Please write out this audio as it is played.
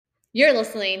You're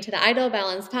listening to the Ideal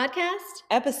Balance Podcast,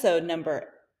 episode number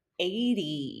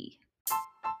 80.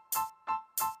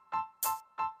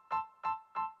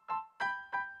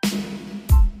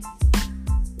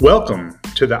 Welcome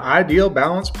to the Ideal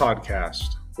Balance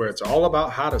Podcast, where it's all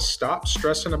about how to stop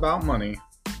stressing about money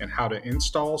and how to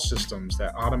install systems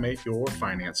that automate your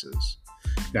finances.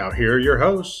 Now, here are your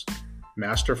hosts,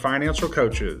 Master Financial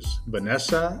Coaches,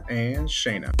 Vanessa and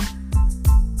Shayna.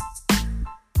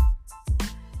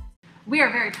 We are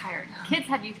very tired. Kids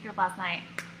had youth group last night.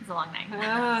 It was a long night.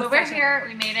 But we're here.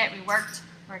 We made it. We worked.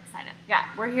 We're excited. Yeah,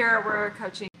 we're here. We're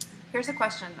coaching. Here's a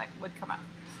question that would come up.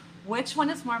 Which one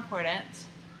is more important?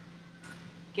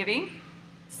 Giving,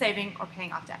 saving, or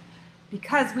paying off debt?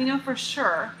 Because we know for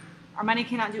sure our money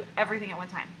cannot do everything at one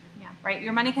time. Yeah. Right?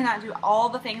 Your money cannot do all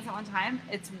the things at one time.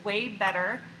 It's way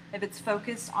better if it's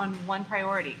focused on one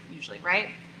priority, usually, right?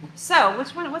 So,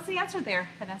 which one? What's the answer there,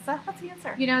 Vanessa? What's the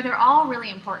answer? You know, they're all really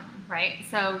important, right?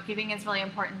 So giving is really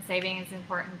important, saving is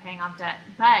important, paying off debt,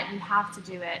 but you have to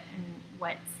do it in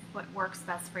what works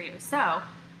best for you. So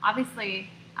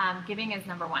obviously, giving is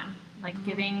number one. Like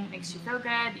giving makes you feel good.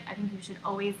 I think you should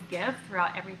always give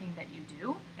throughout everything that you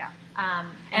do. Yeah.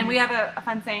 And we have a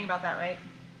fun saying about that, right?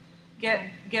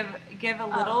 Give a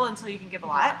little until you can give a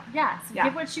lot. Yeah. So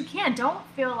give what you can. Don't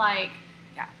feel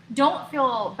Don't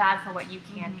feel bad for what you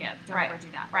can give. Don't ever do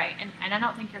that. Right. And I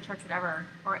don't think your church would ever,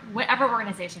 or whatever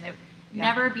organization, they would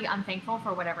never be unthankful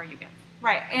for whatever you give.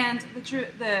 Right. And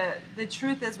the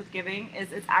truth is with giving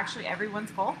is it's actually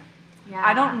everyone's goal. Yeah.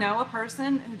 I don't know a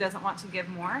person who doesn't want to give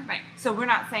more. Right. So we're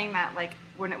not saying that like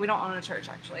we don't own a church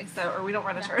actually. Or we don't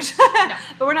run a church. No.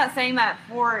 But we're not saying that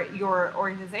for your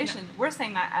organization. No. We're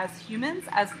saying that as humans,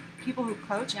 as people who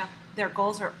coach, their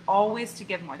goals are always to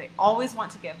give more. They always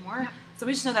want to give more. Yeah. So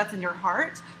we just know that's in your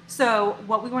heart. So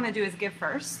what we want to do is give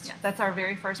first. Yes. That's our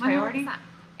very first priority.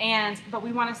 100%. But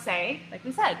we want to say, like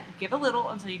we said, give a little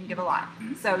until you can give a lot.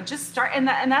 Mm-hmm. So just start, and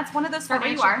that's one of those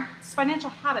financial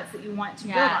habits that you want to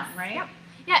build on, right? Yep.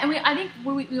 Yeah, and I think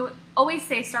we always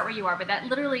say start where you are, but that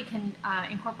literally can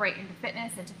incorporate into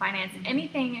fitness, into finance,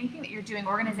 anything that you're doing,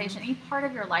 organization, any part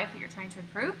of your life that you're trying to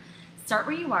improve. Start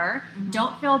where you are. Mm-hmm.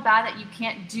 Don't feel bad that you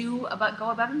can't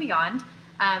go above and beyond.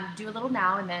 Do a little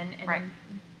now and then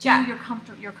you're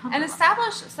comfortable. And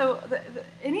establish, so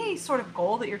any sort of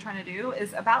goal that you're trying to do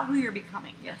is about who you're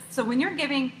becoming. Yes. So when you're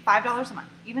giving $5 a month,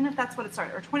 even if that's what it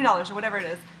started, or $20 or whatever it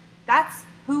is, that's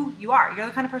who you are. You're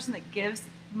the kind of person that gives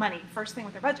money first thing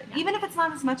with their budget, even if it's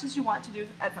not as much as you want to do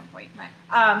at some point.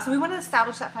 Right. So we want to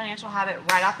establish that financial habit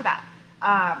right off the bat.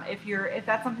 If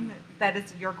that's something that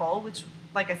is your goal, which,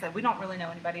 like I said, we don't really know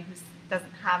anybody who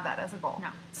doesn't have that as a goal. No.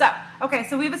 So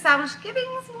we've established giving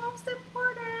is most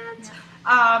important.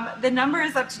 Yeah. The number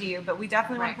is up to you, but we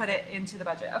definitely want to put it into the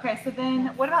budget. Okay, so then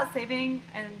what about saving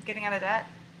and getting out of debt?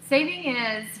 Saving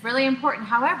is really important.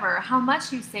 However, how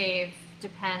much you save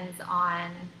depends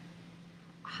on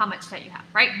how much debt you have,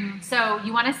 right? Mm-hmm. So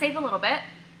you want to save a little bit,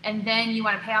 and then you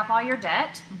want to pay off all your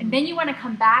debt, and then you want to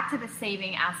come back to the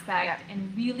saving aspect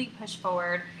and really push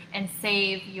forward and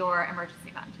save your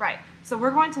emergency fund. Right. So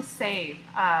we're going to save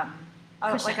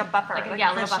like a buffer. A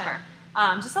little buffer.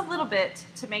 Just a little bit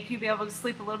to make you be able to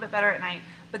sleep a little bit better at night.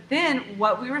 But then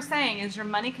what we were saying is your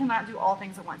money cannot do all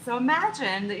things at once. So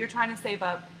imagine that you're trying to save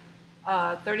up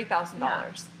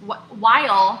 $30,000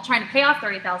 while trying to pay off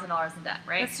 $30,000 in debt,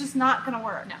 right? It's just not going to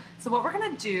work. No. So what we're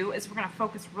going to do is we're going to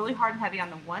focus really hard and heavy on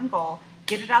the one goal,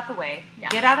 get it out the way,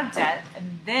 get out of debt,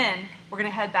 and then we're going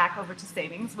to head back over to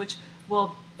savings, which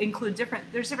will include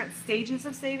there's different stages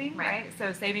of saving, right?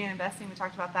 So saving and investing, we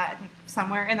talked about that I think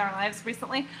somewhere in our lives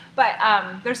recently, but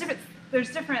there's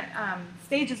different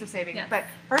stages of saving. Yes. But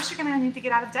first you're going to need to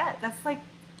get out of debt. That's like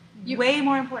way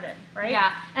more important, right?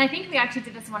 Yeah, and I think we actually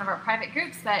did this in one of our private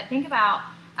groups. But think about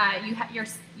you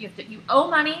owe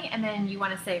money and then you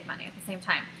want to save money at the same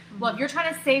time. Mm-hmm. Well, if you're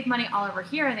trying to save money all over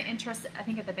here, and the interest, I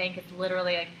think at the bank it's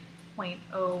literally like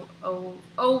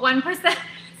 0.0001%.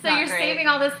 So you're saving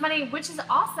all this money, which is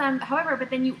awesome. However, but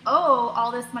then you owe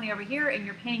all this money over here, and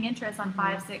you're paying interest on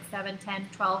 5, 6, 7, 10,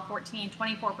 12, 14,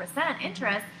 24%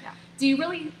 interest. Yeah. Do you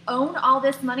really own all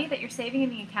this money that you're saving in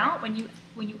the account when you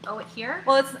owe it here?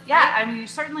 Well, I mean, you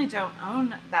certainly don't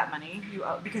own that money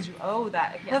because you owe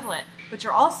that equivalent, but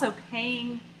you're also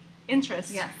paying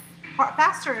interest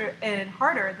faster and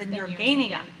harder than you're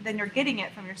gaining it, than you're getting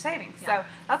it from your savings. Yeah. So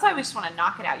that's why we just want to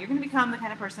knock it out. You're going to become the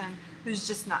kind of person who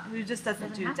just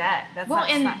doesn't do debt. That's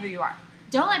not who you are.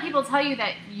 Don't let people tell you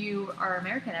that you are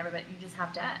American ever, but you just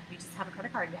have debt. You just have a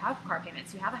credit card. You have car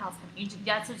payments. You have a house payment.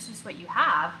 That's just what you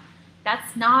have.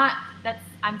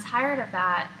 I'm tired of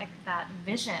that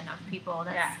vision of people.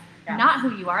 That's not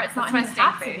who you are. It's not who you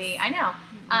have to be. I know.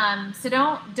 So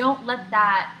don't let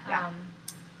that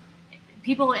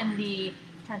people in the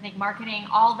trying to think marketing,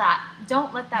 all that,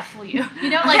 don't let that fool you.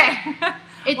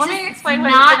 It's Let just me explain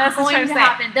not what going to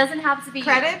happen. It doesn't have to be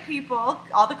credit people.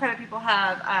 All the credit people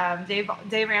have. Dave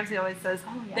Ramsey always says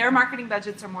their marketing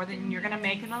budgets are more than you're going to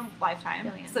make in a lifetime.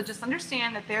 Billions. So just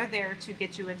understand that they're there to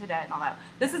get you into debt and all that.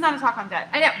 This is not a talk on debt.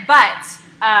 I know, but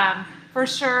for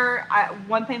sure,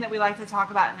 one thing that we like to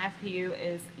talk about in FPU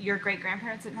is your great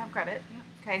grandparents didn't have credit.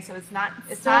 Okay, so it's not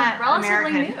relatively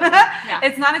American. new.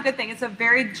 It's not a good thing. It's a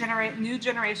very new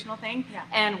generational thing,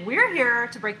 and we're here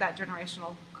to break that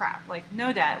generational crap. Like,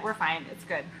 no debt, we're fine, it's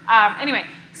good. Anyway,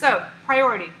 so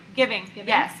priority giving.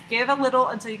 Yes, give a little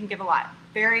until you can give a lot.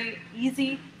 Very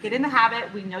easy. Get in the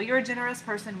habit. We know you're a generous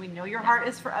person. We know your heart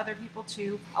is for other people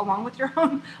too, along with your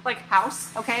own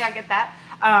house. Okay, I get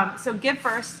that. So give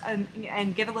first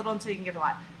and give a little until you can give a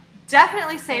lot.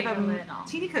 Definitely save a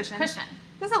teeny cushion.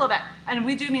 Just a little bit, and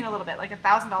we do mean a little bit, like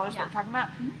 $1,000 what we're talking about,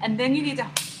 and then you need to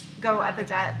go at the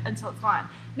debt until it's gone.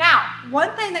 Now, one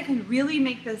thing that can really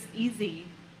make this easy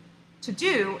to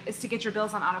do is to get your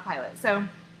bills on autopilot. So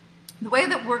the way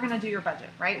that we're going to do your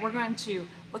budget, right? We're going to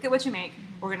look at what you make.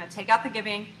 We're going to take out the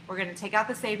giving. We're going to take out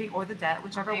the saving or the debt,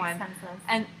 whichever one.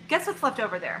 And guess what's left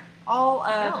over there? All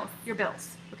of your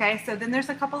bills. Okay, so then there's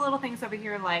a couple little things over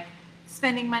here like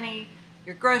spending money,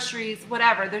 your groceries,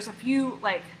 whatever. There's a few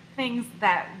things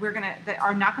that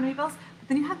are not going to be bills, but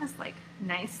then you have this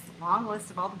nice long list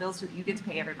of all the bills that you get to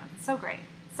pay every month. It's so great.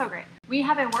 So great. We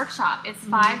have a workshop. It's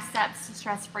 5 steps to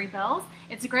stress-free bills.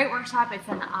 It's a great workshop. It's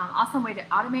an awesome way to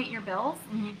automate your bills,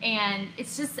 and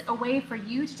it's just a way for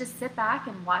you to just sit back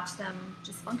and watch them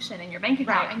just function in your bank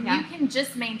account, and you can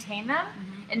just maintain them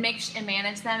and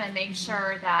manage them and make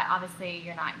sure that obviously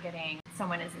you're not getting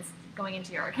someone is going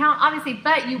into your account, obviously,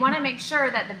 but you want to make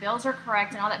sure that the bills are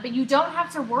correct and all that, but you don't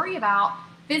have to worry about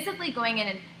physically going in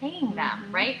and paying them,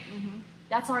 right?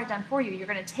 That's already done for you. You're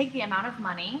going to take the amount of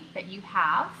money that you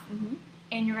have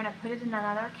and you're going to put it in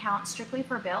another account strictly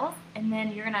for bills, and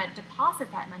then you're going to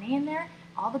deposit that money in there.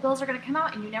 All the bills are going to come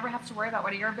out, and you never have to worry about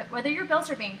whether your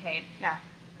bills are being paid. Yeah.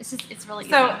 It's really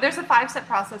easy. So there's a 5-step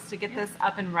process to get this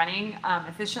up and running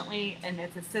efficiently, and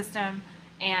it's a system,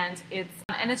 and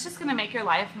it's just going to make your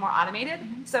life more automated.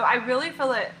 So I really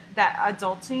feel that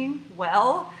adulting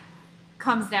well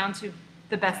comes down to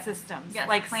the best systems,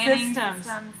 planning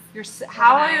systems.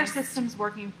 How are your systems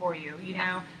working for you? You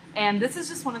know, and this is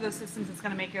just one of those systems that's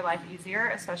going to make your life easier,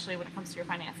 especially when it comes to your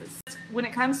finances. When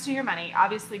it comes to your money,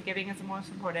 obviously giving is the most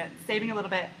important. Saving a little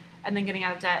bit, and then getting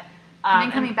out of debt. And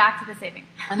then coming back to the saving.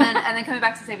 and then coming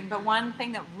back to saving. But one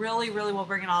thing that really, really will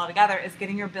bring it all together is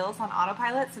getting your bills on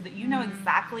autopilot so that you know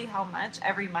exactly how much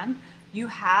every month you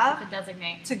have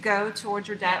to go towards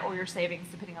your debt or your savings,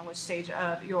 depending on which stage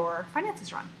of your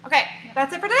finances you're on. Okay,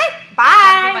 that's it for today.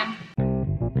 Bye.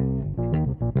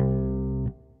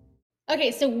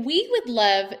 Okay, so we would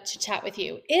love to chat with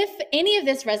you. If any of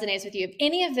this resonates with you, if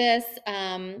any of this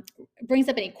brings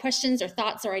up any questions or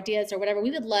thoughts or ideas or whatever, we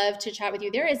would love to chat with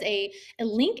you. There is a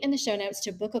link in the show notes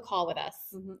to book a call with us.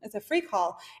 It's a free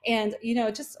call. And,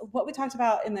 just what we talked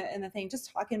about in the thing, just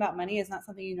talking about money is not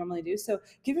something you normally do. So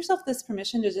give yourself this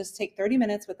permission to just take 30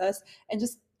 minutes with us and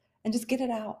just get it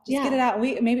out. Get it out.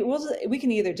 We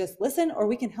can either just listen or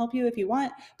we can help you if you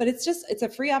want, but it's a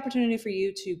free opportunity for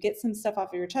you to get some stuff off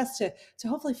of your chest to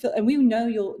hopefully feel, and we know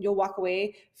you'll walk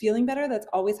away feeling better. That's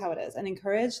always how it is. And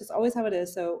encouraged, that's always how it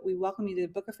is. So we welcome you to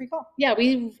book a free call. Yeah.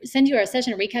 We send you our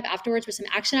session recap afterwards with some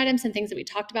action items and things that we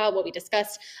talked about, what we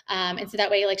discussed. And so that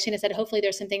way, like Shana said, hopefully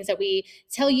there's some things that we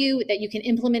tell you that you can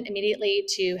implement immediately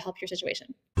to help your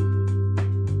situation.